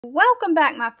Welcome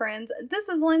back, my friends. This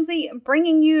is Lindsay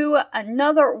bringing you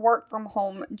another work from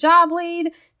home job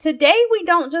lead. Today, we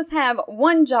don't just have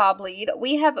one job lead.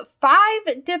 We have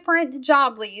 5 different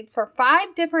job leads for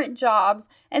 5 different jobs,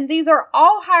 and these are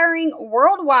all hiring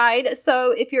worldwide. So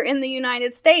if you're in the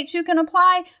United States, you can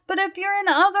apply, but if you're in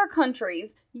other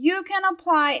countries, you can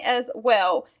apply as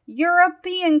well.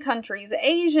 European countries,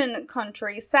 Asian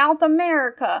countries, South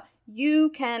America, you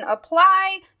can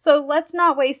apply. So let's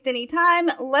not waste any time.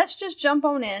 Let's just jump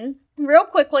on in. Real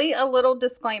quickly, a little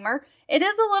disclaimer. It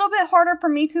is a little bit harder for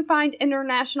me to find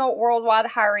international worldwide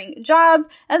hiring jobs,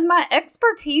 as my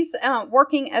expertise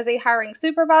working as a hiring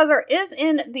supervisor is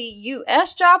in the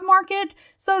U.S. job market.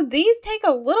 So these take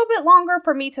a little bit longer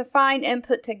for me to find and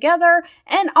put together.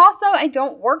 And also, I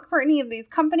don't work for any of these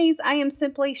companies. I am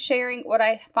simply sharing what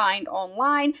I find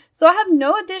online. So I have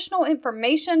no additional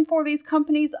information for these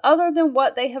companies other than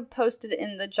what they have posted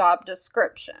in the job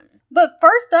description. But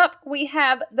first up, we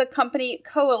have the company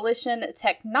Coalition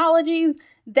Technologies.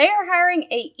 They are hiring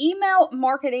an email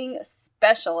marketing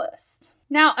specialist.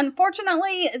 Now,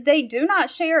 unfortunately, they do not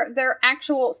share their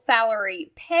actual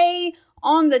salary pay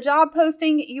on the job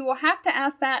posting. You will have to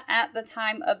ask that at the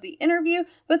time of the interview,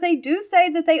 but they do say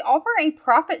that they offer a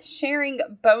profit sharing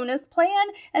bonus plan,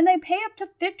 and they pay up to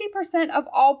 50% of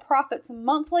all profits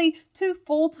monthly to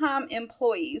full-time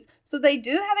employees. So they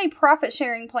do have a profit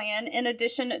sharing plan in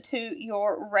addition to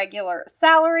your regular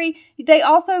salary. They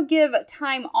also give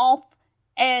time off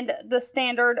and the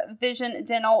standard vision,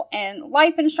 dental, and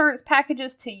life insurance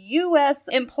packages to U.S.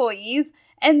 employees.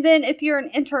 And then if you're an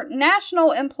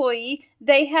international employee,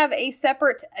 they have a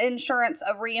separate insurance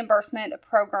reimbursement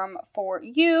program for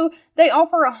you. They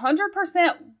offer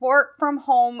 100% work from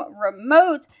home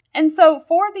remote. And so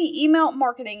for the email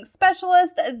marketing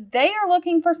specialist, they are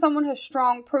looking for someone who has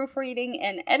strong proofreading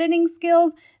and editing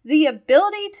skills, the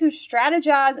ability to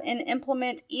strategize and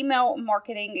implement email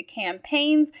marketing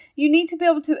campaigns. You need to be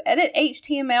able to edit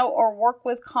HTML or work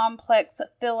with complex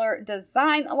filler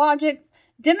design logics,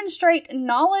 demonstrate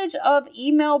knowledge of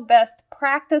email best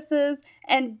practices,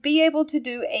 and be able to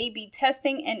do A/B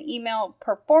testing and email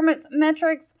performance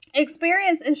metrics,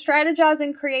 experience in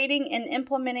strategizing, creating, and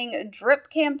implementing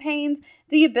drip campaigns,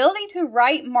 the ability to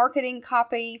write marketing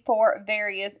copy for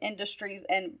various industries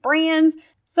and brands.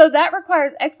 So that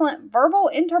requires excellent verbal,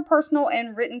 interpersonal,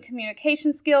 and written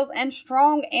communication skills and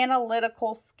strong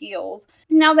analytical skills.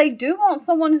 Now, they do want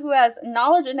someone who has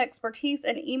knowledge and expertise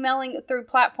in emailing through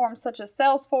platforms such as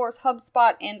Salesforce,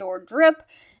 HubSpot, and/or Drip.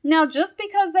 Now, just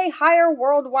because they hire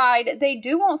worldwide, they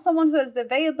do want someone who has the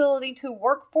availability to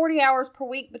work 40 hours per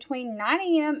week between 9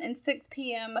 a.m. and 6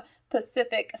 p.m.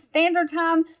 Pacific Standard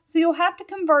Time. So you'll have to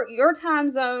convert your time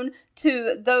zone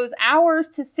to those hours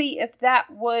to see if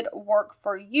that would work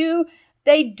for you.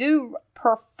 They do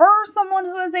prefer someone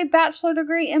who has a bachelor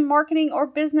degree in marketing or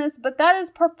business, but that is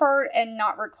preferred and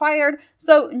not required.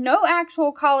 So no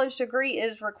actual college degree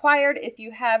is required if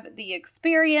you have the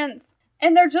experience.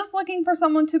 And they're just looking for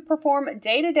someone to perform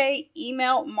day-to-day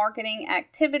email marketing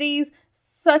activities,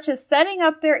 such as setting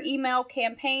up their email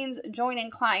campaigns, joining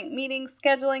client meetings,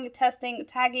 scheduling, testing,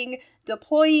 tagging,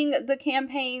 deploying the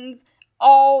campaigns,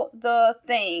 all the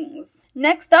things.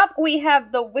 Next up, we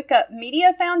have the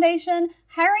Wikimedia Foundation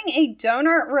hiring a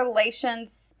donor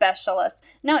relations specialist.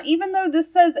 Now, even though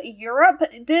this says Europe,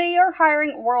 they are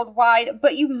hiring worldwide,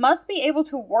 but you must be able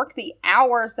to work the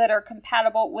hours that are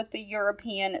compatible with the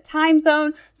European time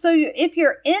zone. So if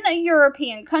you're in a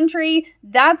European country,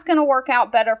 that's going to work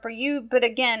out better for you. But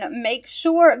again, make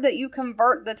sure that you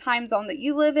convert the time zone that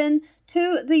you live in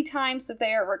to the times that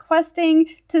they are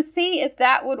requesting to see if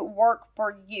that would work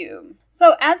for you.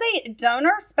 So as a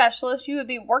donor specialist, you would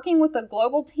be working with a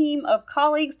global team of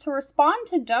colleagues to respond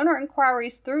to donor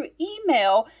inquiries through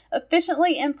email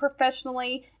efficiently and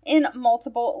professionally in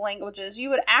multiple languages.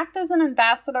 You would act as an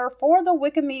ambassador for the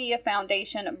Wikimedia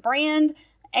Foundation brand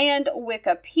and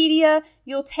Wikipedia.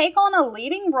 You'll take on a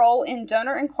leading role in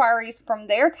donor inquiries from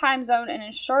their time zone and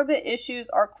ensure that issues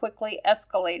are quickly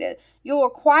escalated. You'll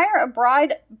acquire a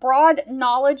broad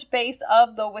knowledge base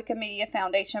of the Wikimedia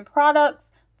Foundation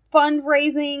products,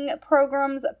 fundraising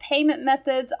programs, payment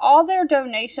methods, all their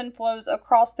donation flows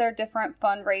across their different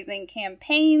fundraising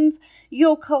campaigns.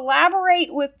 You'll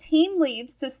collaborate with team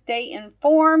leads to stay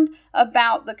informed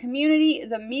about the community,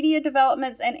 the media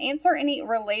developments, and answer any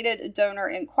related donor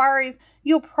inquiries.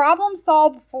 You'll problem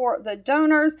solve for the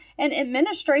donors and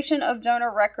administration of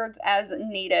donor records as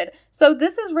needed. So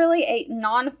this is really a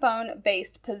non-phone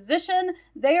based position.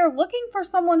 They are looking for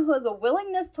someone who has a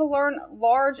willingness to learn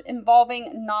large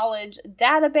involving knowledge knowledge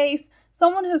database,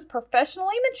 someone who's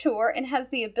professionally mature and has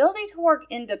the ability to work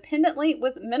independently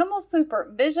with minimal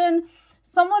supervision,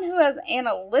 someone who has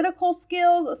analytical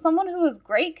skills, someone who has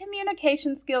great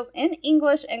communication skills in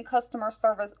English and customer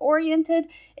service oriented.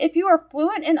 If you are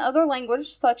fluent in other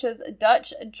languages such as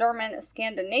Dutch, German,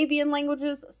 Scandinavian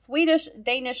languages, Swedish,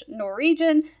 Danish,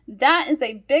 Norwegian, that is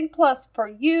a big plus for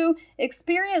you.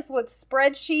 Experience with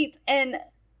spreadsheets and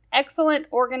excellent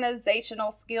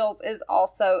organizational skills is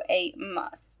also a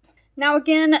must. Now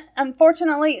again,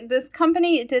 unfortunately, this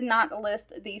company did not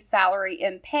list the salary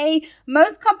and pay.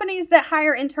 Most companies that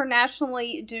hire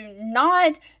internationally do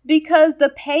not, because the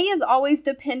pay is always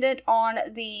dependent on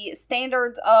the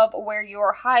standards of where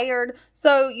you're hired.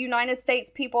 So United States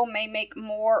people may make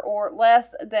more or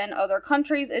less than other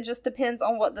countries. It just depends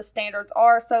on what the standards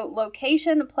are. So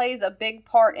location plays a big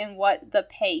part in what the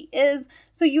pay is.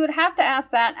 So you would have to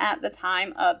ask that at the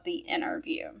time of the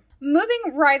interview.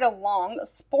 Moving right along,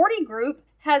 Sporty Group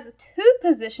has 2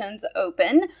 positions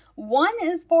open. One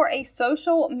is for a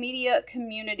social media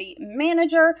community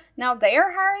manager. Now they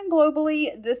are hiring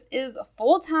globally. This is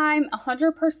full-time,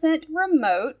 100%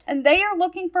 remote, and they are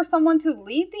looking for someone to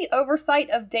lead the oversight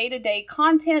of day-to-day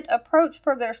content approach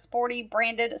for their Sporty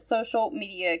branded social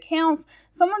media accounts,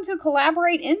 someone to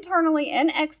collaborate internally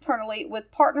and externally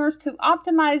with partners to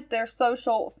optimize their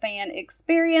social fan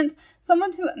experience,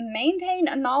 someone to maintain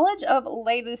a knowledge of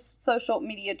latest social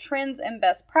media trends and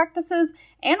best practices,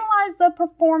 analyze the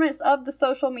performance of the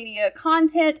social media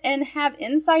content, and have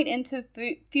insight into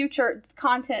future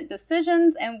content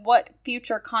decisions and what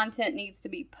future content needs to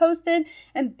be posted,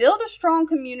 and build a strong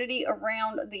community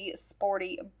around the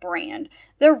Sporty brand.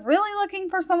 They're really looking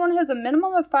for someone who has a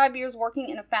minimum of 5 years working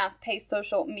in a fast-paced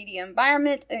social media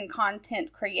environment and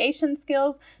content creation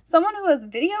skills, someone who has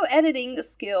video editing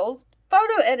skills,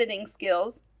 photo editing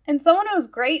skills, and someone who has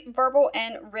great verbal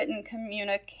and written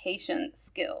communication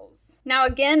skills. Now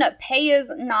again, pay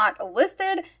is not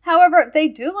listed. However, they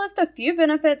do list a few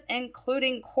benefits,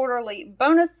 including quarterly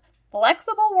bonus,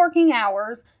 flexible working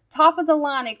hours, top of the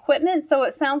line equipment. So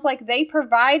it sounds like they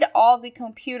provide all the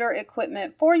computer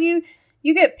equipment for you.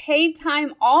 You get paid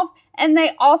time off, and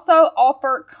they also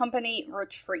offer company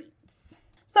retreats.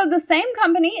 So the same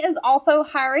company is also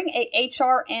hiring a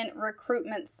HR and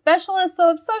recruitment specialist.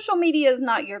 So if social media is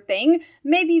not your thing,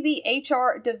 maybe the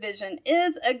HR division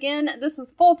is. Again, this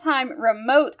is full-time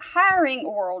remote hiring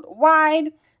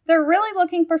worldwide. They're really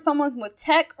looking for someone with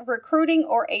tech, recruiting,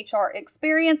 or HR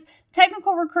experience,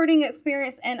 technical recruiting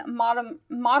experience, and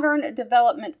modern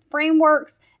development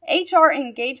frameworks. HR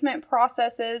engagement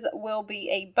processes will be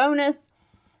a bonus.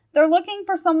 They're looking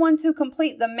for someone to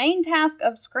complete the main task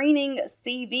of screening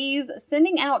CVs,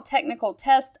 sending out technical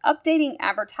tests, updating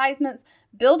advertisements,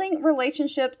 building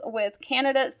relationships with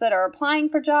candidates that are applying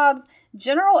for jobs,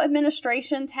 general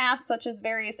administration tasks such as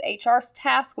various HR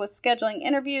tasks with scheduling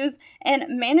interviews, and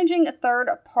managing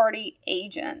third-party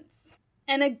agents.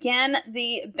 And again,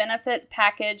 the benefit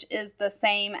package is the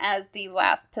same as the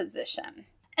last position.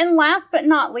 And last but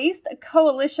not least,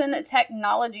 Coalition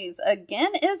Technologies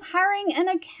again is hiring an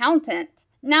accountant.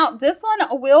 Now, this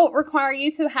one will require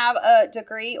you to have a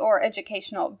degree or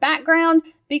educational background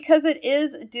because it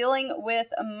is dealing with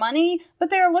money, but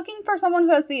they are looking for someone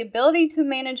who has the ability to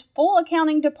manage full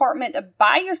accounting department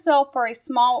by yourself for a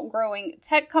small growing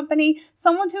tech company,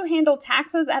 someone to handle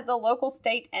taxes at the local,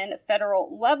 state, and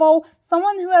federal level,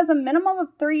 someone who has a minimum of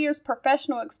 3 years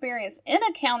professional experience in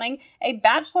accounting, a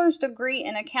bachelor's degree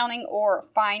in accounting or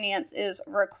finance is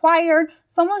required,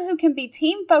 someone who can be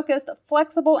team-focused,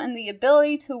 flexible, and the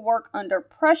ability to work under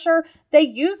pressure. They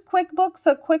use QuickBooks,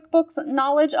 so QuickBooks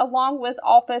knowledge along with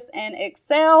Office and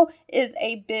Excel is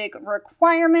a big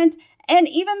requirement. And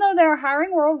even though they're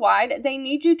hiring worldwide, they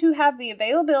need you to have the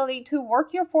availability to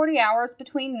work your 40 hours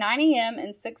between 9 a.m.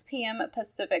 and 6 p.m.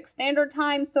 Pacific Standard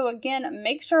Time. So again,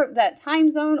 make sure that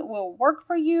time zone will work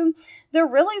for you. They're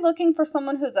really looking for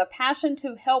someone who has a passion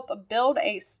to help build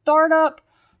a startup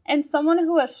and someone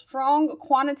who has strong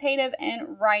quantitative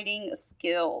and writing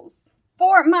skills.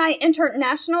 For my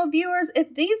international viewers,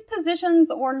 if these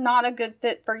positions were not a good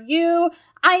fit for you,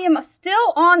 I am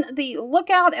still on the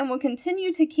lookout and will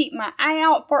continue to keep my eye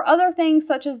out for other things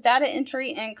such as data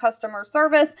entry and customer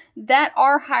service that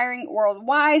are hiring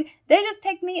worldwide. They just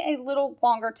take me a little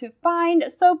longer to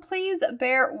find, so please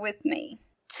bear with me.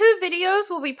 2 videos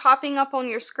will be popping up on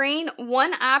your screen.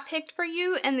 One I picked for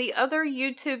you and the other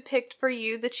YouTube picked for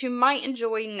you that you might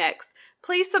enjoy next.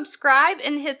 Please subscribe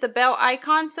and hit the bell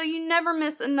icon so you never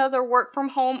miss another work from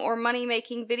home or money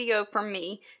making video from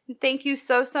me. Thank you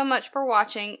so much for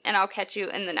watching, and I'll catch you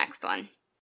in the next one.